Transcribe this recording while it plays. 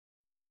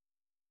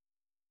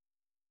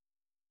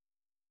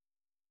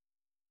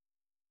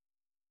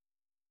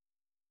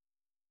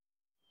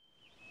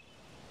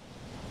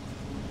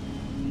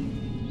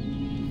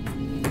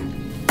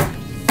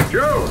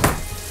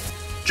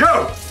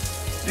Joe!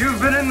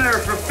 You've been in there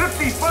for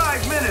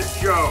 55 minutes,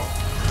 Joe.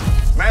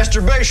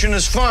 Masturbation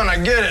is fun, I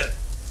get it.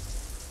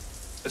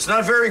 It's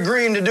not very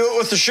green to do it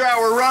with the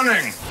shower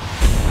running.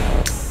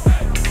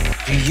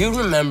 Do you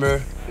remember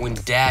when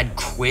Dad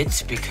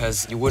quit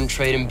because you wouldn't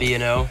trade him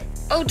B&O?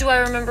 Oh, do I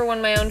remember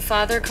when my own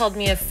father called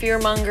me a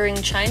fear-mongering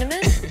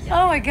Chinaman?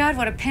 Oh my God,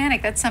 what a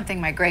panic. That's something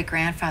my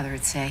great-grandfather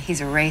would say. He's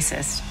a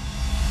racist.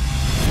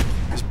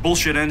 This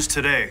bullshit ends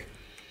today.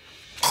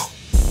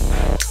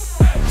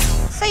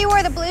 So you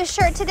wore the blue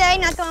shirt today,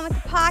 not the one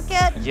with the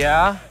pocket?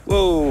 Yeah?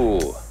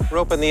 Whoa.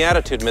 Rope in the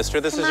attitude, mister.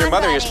 This is your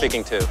mother you're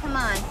speaking to. Come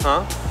on.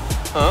 Huh?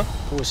 Huh?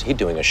 Who was he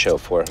doing a show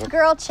for?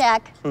 Girl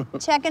check.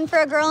 Checking for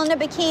a girl in a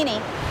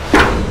bikini.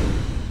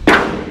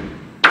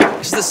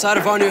 This is the side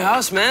of our new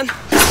house, man.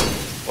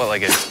 What,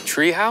 like a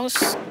tree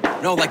house?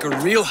 No, like a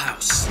real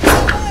house.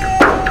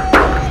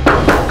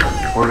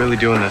 We're really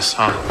doing this,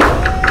 huh?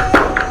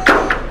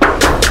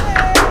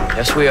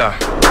 Yes, we are.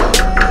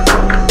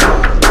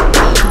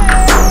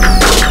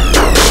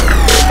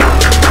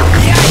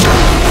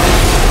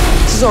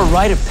 This is our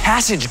rite of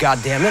passage,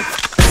 goddammit.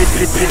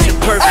 Picture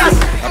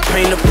perfect. I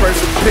paint a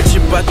perfect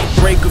picture, but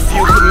to break a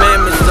few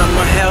commandments,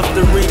 I'ma have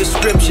to read a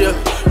scripture.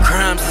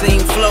 Crime scene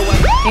flow.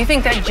 Do you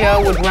think that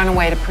Joe would run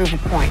away to prove a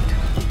point?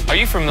 Are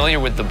you familiar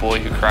with The Boy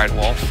Who Cried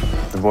Wolf?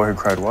 The boy who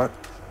cried what?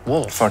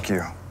 Wolf. Fuck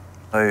you.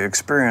 I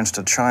experienced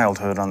a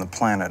childhood on the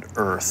planet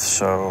Earth,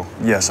 so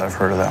yes, I've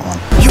heard of that one.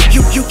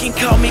 You can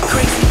call me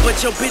crazy,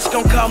 but your bitch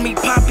gon' call me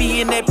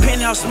Poppy. In that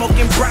penthouse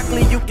smoking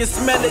broccoli, you can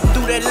smell it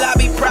through that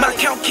lobby. My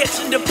account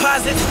catching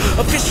deposits,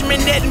 a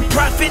fisherman netting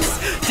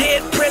profits. Dead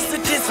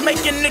presidents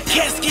making the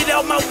casket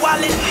out my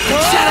wallet.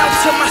 Shout out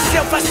to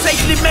myself, I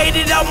safely made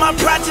it out my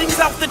projects.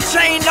 Off the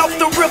chain, off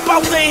the rip,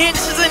 off the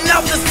hinges, and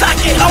off the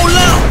socket. Hold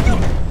on!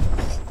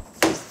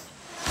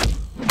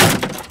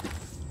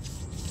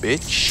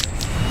 Bitch.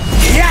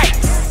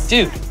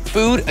 Dude,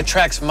 food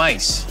attracts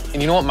mice.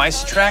 And you know what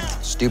mice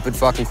attract? Stupid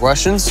fucking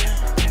questions.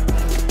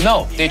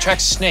 No, they attract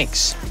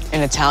snakes.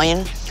 In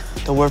Italian,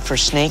 the word for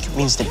snake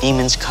means the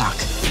demon's cock.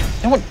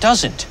 No, it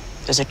doesn't.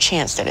 There's a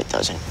chance that it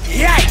doesn't.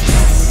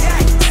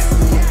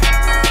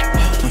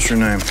 What's your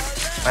name?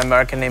 My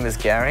American name is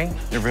Gary.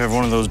 You ever have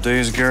one of those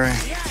days, Gary?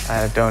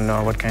 I don't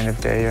know what kind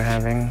of day you're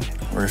having.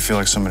 Where you feel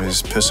like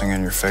somebody's pissing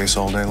in your face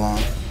all day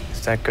long?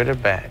 Is that good or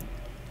bad?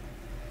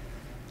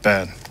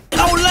 Bad.